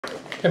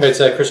Hey, it's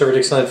Chris over at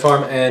Dixieland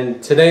Farm,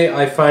 and today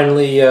I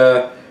finally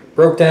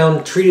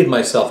treated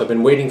myself. I've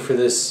been waiting for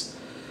this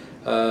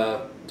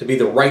to be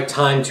the right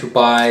time to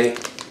buy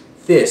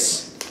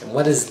this. And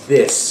what is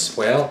this?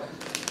 Well,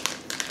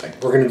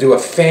 we're going to do a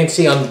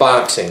fancy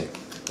unboxing.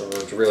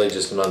 It's really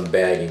just an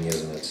unbagging,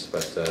 isn't it?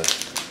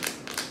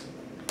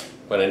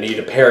 But I need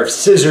a pair of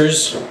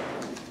scissors.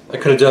 I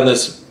could have done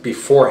this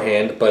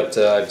beforehand, but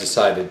I've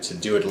decided to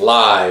do it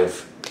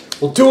live.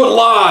 We'll do it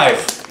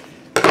live!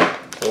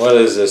 What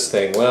is this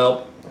thing?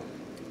 Well,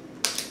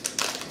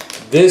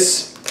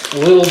 this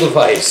little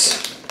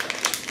device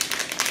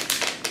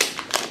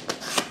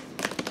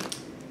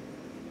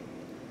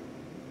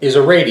is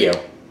a radio.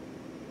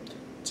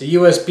 It's a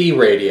USB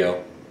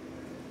radio.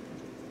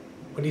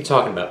 What are you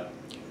talking about?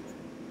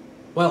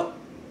 Well,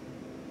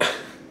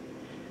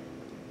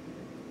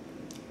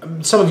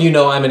 some of you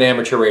know I'm an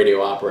amateur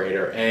radio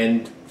operator,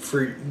 and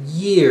for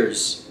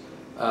years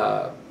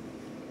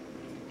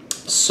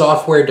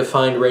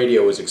software-defined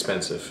radio was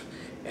expensive.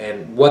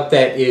 And what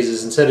that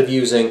is instead of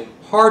using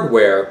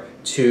hardware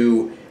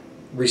to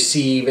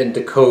receive and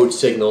decode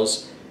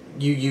signals,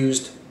 you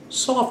used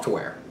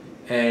software.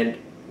 And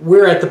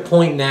we're at the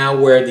point now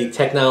where the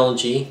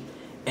technology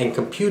and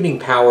computing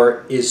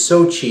power is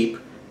so cheap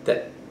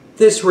that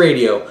this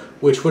radio,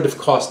 which would have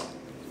cost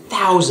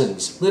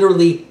thousands,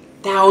 literally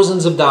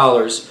thousands of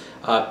dollars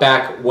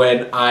back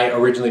when I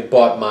originally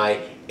bought my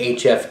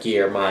HF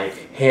gear, my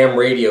ham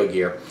radio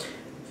gear,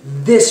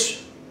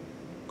 this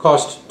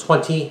cost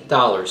 $20.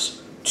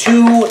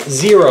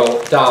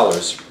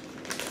 $20.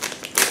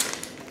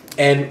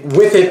 And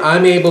with it,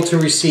 I'm able to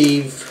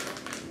receive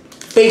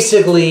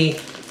basically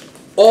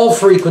all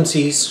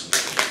frequencies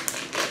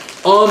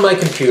on my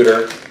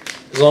computer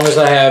as long as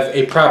I have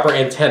a proper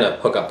antenna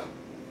hookup.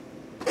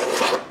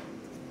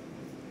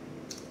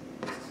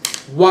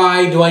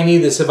 Why do I need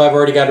this if I've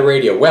already got a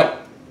radio? Well,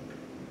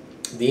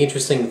 the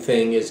interesting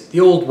thing is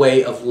the old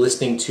way of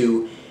listening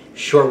to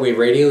shortwave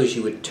radio is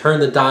you would turn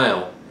the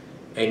dial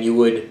and you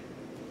would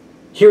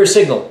hear a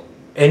signal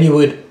and you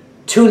would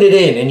tune it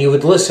in and you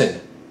would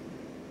listen.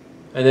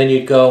 And then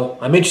you'd go,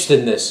 I'm interested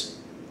in this,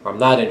 or I'm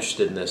not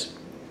interested in this.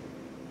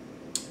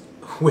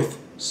 With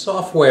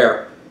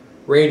software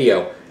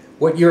radio,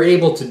 what you're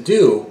able to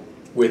do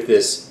with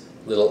this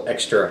little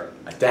extra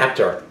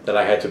adapter that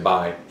I had to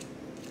buy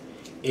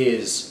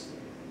is,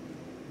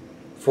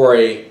 for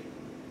a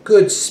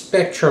good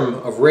spectrum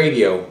of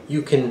radio,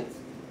 you can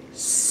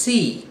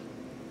see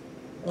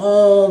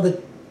all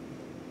the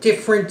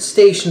different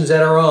stations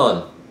that are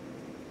on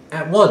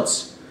at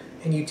once.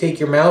 And you take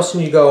your mouse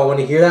and you go, I want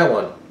to hear that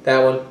one,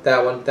 that one,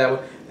 that one, that one.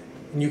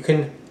 And you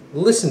can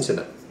listen to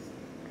them.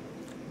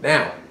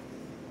 Now,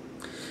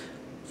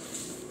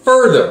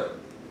 further,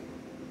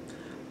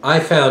 I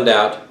found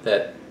out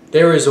that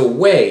there is a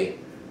way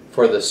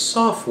for the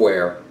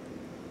software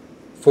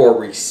for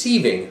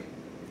receiving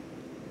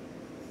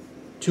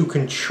to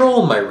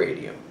control my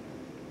radio.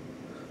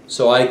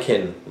 So I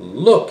can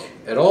look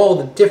at all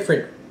the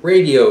different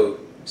radio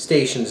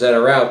stations that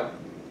are out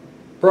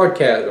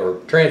broadcast or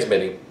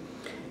transmitting,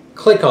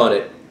 click on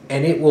it,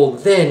 and it will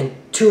then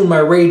tune my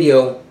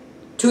radio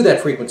to that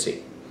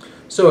frequency.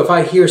 So if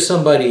I hear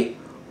somebody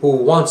who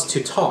wants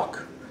to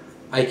talk,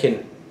 I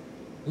can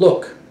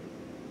look,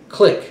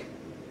 click,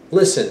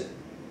 listen,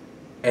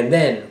 and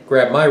then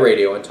grab my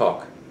radio and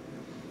talk.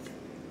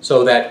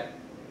 So that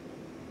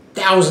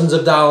thousands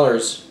of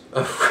dollars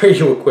of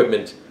radio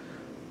equipment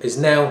is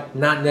now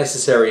not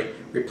necessary,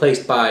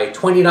 replaced by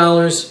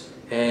 $20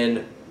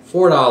 and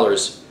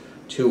 $4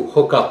 to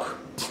hook up.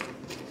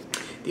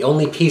 The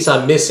only piece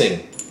I'm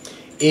missing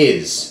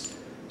is,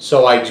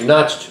 so I do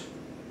not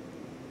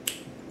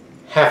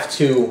have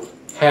to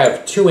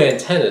have two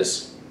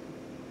antennas,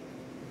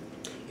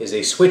 is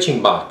a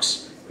switching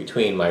box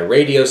between my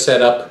radio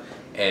setup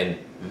and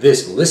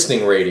this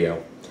listening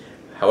radio.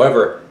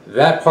 However,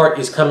 that part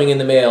is coming in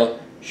the mail,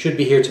 should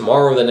be here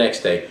tomorrow or the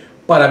next day.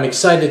 But I'm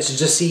excited to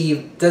just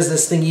see, does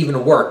this thing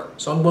even work?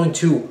 So I'm going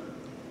to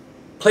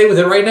play with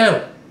it right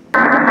now.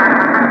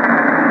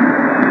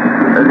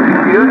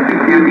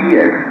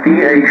 CQDX,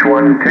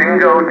 DH1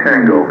 Tango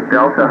Tango,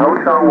 Delta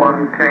Hotel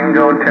 1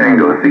 Tango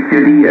Tango,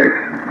 CQDX.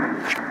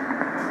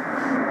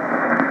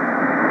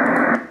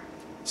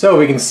 So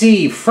we can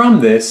see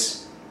from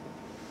this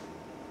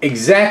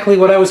exactly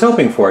what I was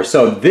hoping for.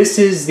 So this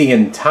is the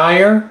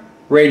entire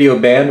radio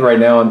band. Right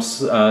now I'm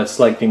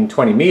selecting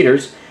 20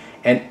 meters,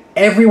 and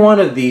every one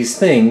of these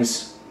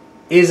things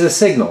is a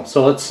signal.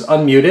 So let's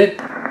unmute it.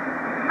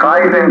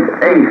 Guidance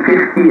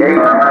 858.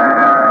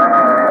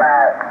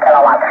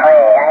 Kilowatt 3,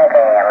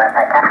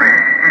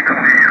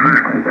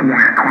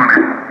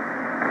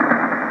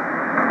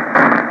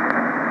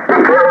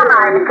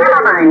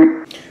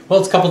 Well,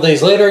 it's a couple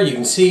days later. You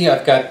can see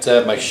I've got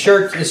my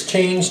shirt is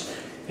changed,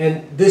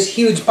 and this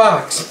huge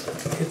box.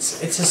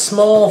 It's a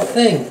small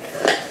thing,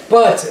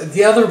 but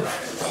the other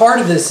part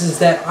of this is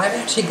that I've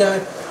actually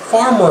got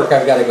farm work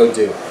I've got to go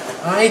do.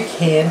 I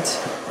can't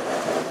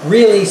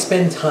really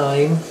spend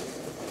time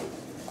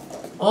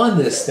on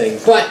this thing,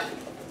 but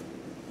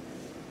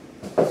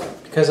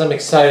because I'm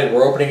excited.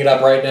 We're opening it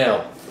up right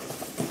now.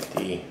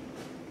 The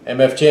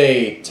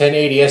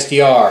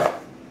MFJ-1708SDR.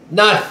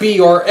 Not B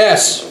or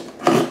S.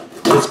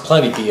 It's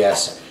plenty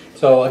BS.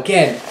 So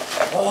again,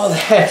 all of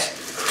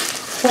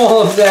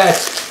that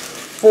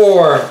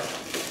for a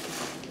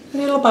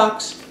little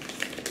box.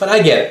 But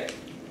I get it.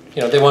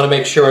 You know, they want to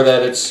make sure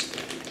that it's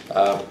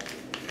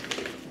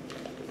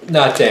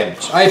not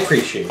damaged. I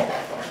appreciate it.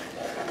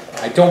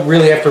 I don't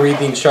really have to read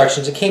the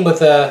instructions. It came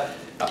with a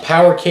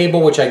power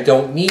cable, which I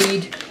don't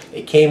need.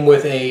 It came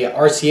with a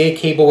RCA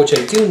cable, which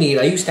I do need.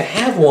 I used to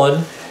have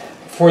one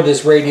for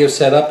this radio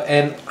setup,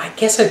 and I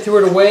guess I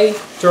threw it away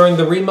during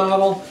the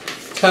remodel.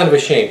 It's kind of a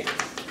shame.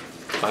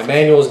 My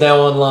manual is now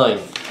online.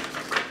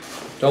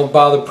 Don't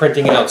bother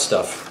printing out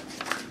stuff.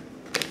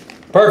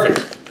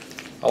 Perfect.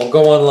 I'll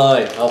go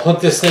online. I'll hook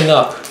this thing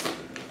up.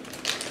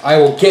 I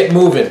will get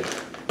moving.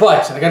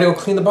 But I gotta go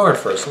clean the barn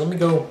first, so let me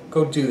go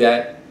do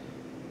that.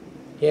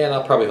 Yeah, and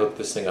I'll probably hook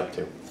this thing up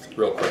too.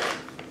 Real quick.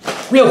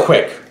 Real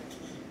quick!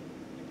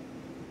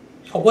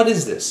 Oh, what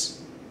is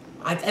this?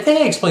 I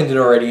think I explained it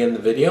already in the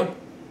video.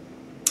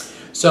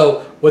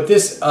 So what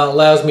this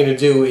allows me to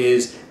do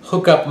is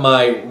hook up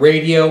my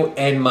radio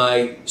and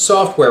my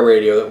software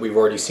radio that we've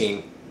already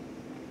seen.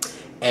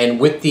 And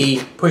with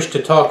the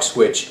push-to-talk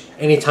switch,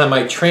 anytime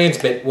I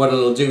transmit, what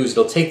it'll do is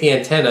it'll take the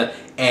antenna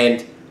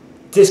and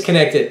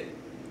disconnect it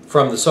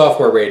from the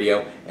software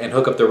radio and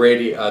hook up the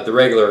radio, the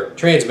regular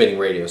transmitting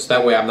radio. So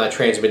that way I'm not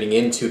transmitting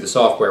into the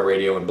software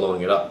radio and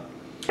blowing it up.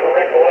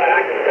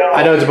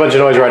 I know it's a bunch of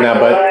noise right now,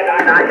 but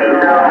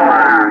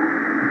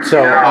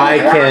so I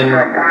can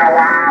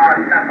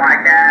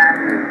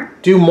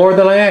do more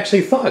than I actually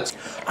thought.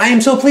 I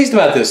am so pleased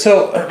about this.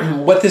 So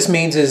what this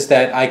means is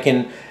that I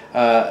can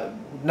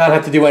not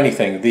have to do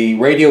anything. The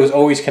radio is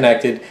always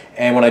connected,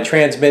 and when I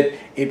transmit,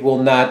 it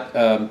will not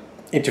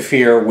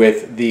interfere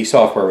with the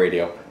software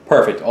radio.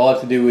 Perfect. All I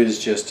have to do is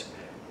just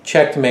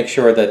check to make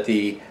sure that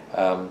the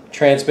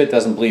transmit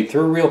doesn't bleed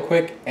through real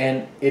quick,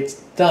 and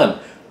it's done.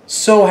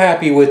 So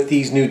happy with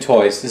these new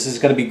toys. This is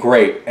going to be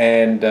great,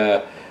 and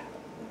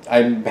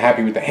I'm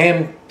happy with the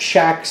ham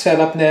shack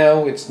setup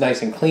now. It's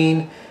nice and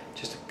clean.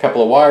 Just a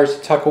couple of wires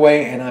to tuck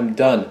away, and I'm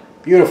done.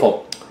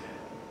 Beautiful.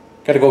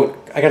 I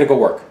gotta go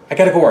work.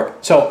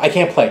 So I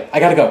can't play. I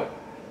gotta go.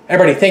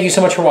 Everybody, thank you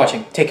so much for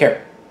watching. Take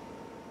care.